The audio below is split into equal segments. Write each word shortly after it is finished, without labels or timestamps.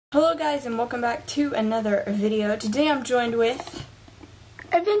Hello guys and welcome back to another video. Today I'm joined with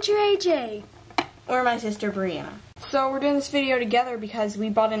Adventure AJ or my sister Brianna. So we're doing this video together because we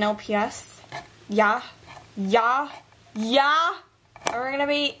bought an LPS. Yeah. And we're gonna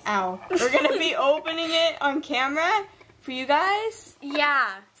be opening it on camera for you guys. Yeah,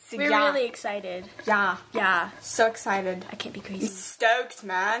 So, we're really excited. Yeah. So excited. I can't be crazy. Stoked,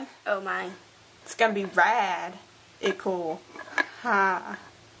 man. Oh my. It's gonna be rad. Cool.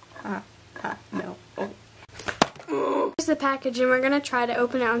 No. Oh. Here's the package and we're gonna try to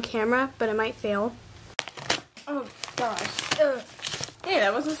open it on camera, but it might fail. Oh gosh. Hey,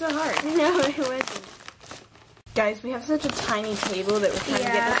 that wasn't so hard. No, it wasn't. Guys, we have such a tiny table that we're trying to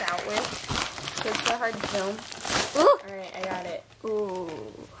get this out with. So it's so hard to film. Ooh. Alright, I got it. Ooh.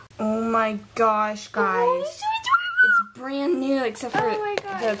 Oh my gosh, guys. Oh, It's brand new except for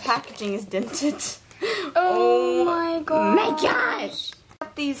the packaging is dented. Oh my gosh. My gosh.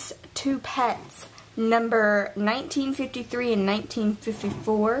 Got these two pets, number 1953 and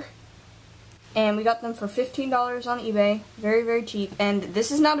 1954. And we got them for $15 on eBay. Very, very cheap. And this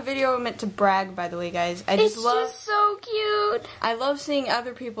is not a video meant to brag, by the way, guys. It's just so cute. I love seeing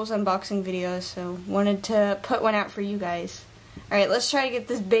other people's unboxing videos, so wanted to put one out for you guys. Alright, let's try to get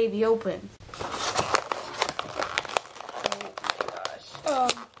this baby open. Oh,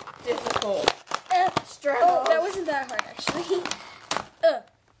 difficult. Struggles. Oh, that wasn't that hard, actually.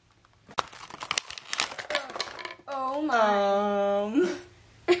 Oh my.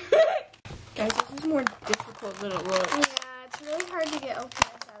 Guys, this is more difficult than it looks. Yeah, it's really hard to get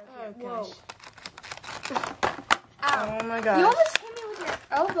LPS out of here. Gosh. Ow. Oh my gosh. You almost hit me with your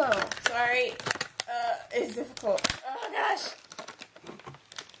elbow. Sorry. It's difficult. Oh gosh.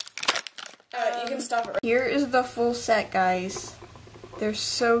 You can stop it. Here is the full set, guys. They're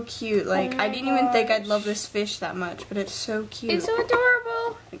so cute. Like, I didn't even think I'd love this fish that much, but it's so cute. It's so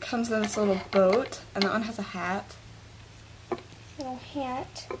adorable. It comes in this little boat, and that one has a hat. Little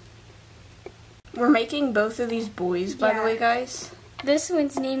hat. We're making both of these boys, by the way, guys. This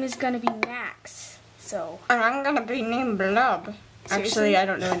one's name is gonna be Max. So. And I'm gonna be named Blub. Actually, I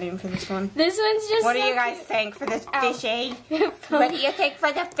don't know a name for this one. This one's just. What do you guys think for this fishy? What do you think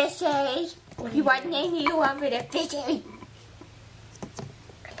for the fishy? What name do you want for the fishy?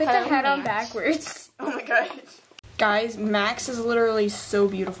 Put the hat on backwards. Oh my gosh. Guys, Max is literally so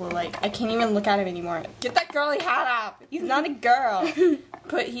beautiful. Like, I can't even look at him anymore. Get that girly hat off. He's not a girl.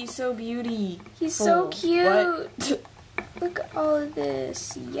 But he's so beautiful. He's so cute. What? Look at all of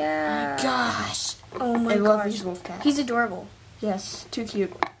this. Yeah. Oh my gosh. Oh my gosh. I love these wolf cats. He's adorable. Yes, too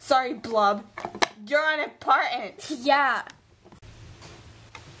cute. Sorry, Blub. You're unimportant. Yeah.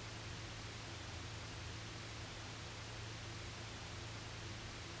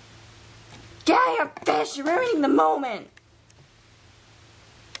 Get out of here, fish! You're ruining the moment!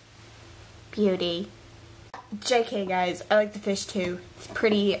 Beauty. JK, guys. I like the fish, too. It's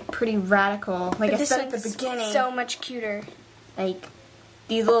pretty radical. Like I said at the beginning. So much cuter. Like,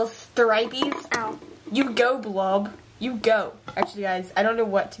 these little stripies. Ow. You go, Blub. You go. Actually, guys, I don't know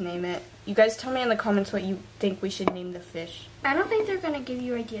what to name it. You guys tell me in the comments what you think we should name the fish. I don't think they're gonna give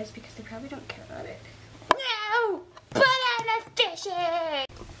you ideas because they probably don't care about it. No! Banana fishing!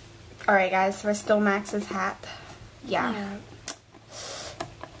 Alright, guys, so I stole Max's hat. Yeah.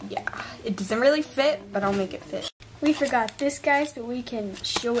 It doesn't really fit, but I'll make it fit. We forgot this, guys, but we can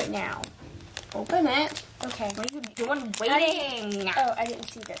show it now. Open it. Okay. What are you doing waiting? I didn't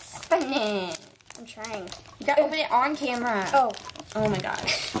see this. Open it. I'm trying. You gotta open it on camera. Oh. Oh my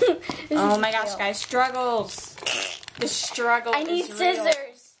gosh. Oh my gosh, guys. Struggles. The struggle I need is scissors. real.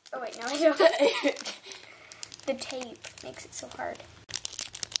 Oh, wait, no, I don't. The tape makes it so hard.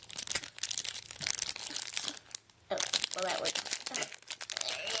 Oh, well, that worked.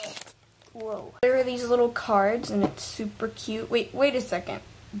 Whoa. There are these little cards, and it's super cute. Wait a second.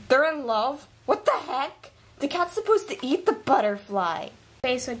 They're in love? What the heck? The cat's supposed to eat the butterfly.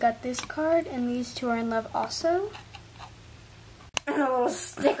 Okay, so I got this card, and these two are in love also. And a little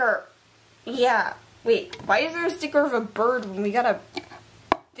sticker. Yeah. Wait, why is there a sticker of a bird when we got a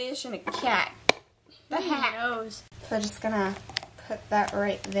fish and a cat? The heck? Who knows? So I'm just gonna put that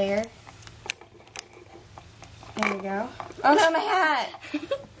right there. There we go. Oh no, my hat!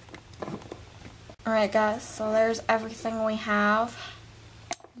 Alright guys, so there's everything we have.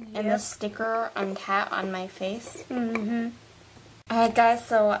 Yep. And the sticker and hat on my face. Alright guys,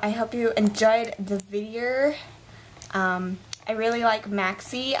 so I hope you enjoyed the video. I really like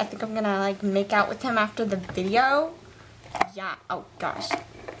Maxie. I think I'm gonna like make out with him after the video. Yeah, oh gosh.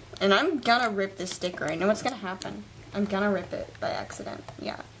 And I'm gonna rip this sticker. I know what's gonna happen. I'm gonna rip it by accident.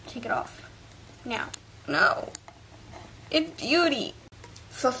 Yeah. Take it off. Now. No. It's beauty.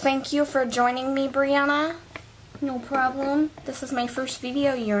 So thank you for joining me, Brianna. No problem. This is my first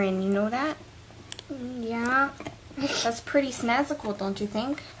video you're in, you know that? Yeah. That's pretty snazzical, don't you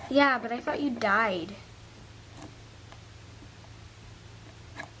think? Yeah, but I thought you died.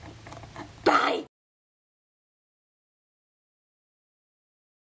 Bye!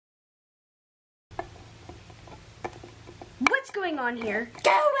 What's going on here?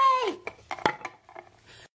 Go away!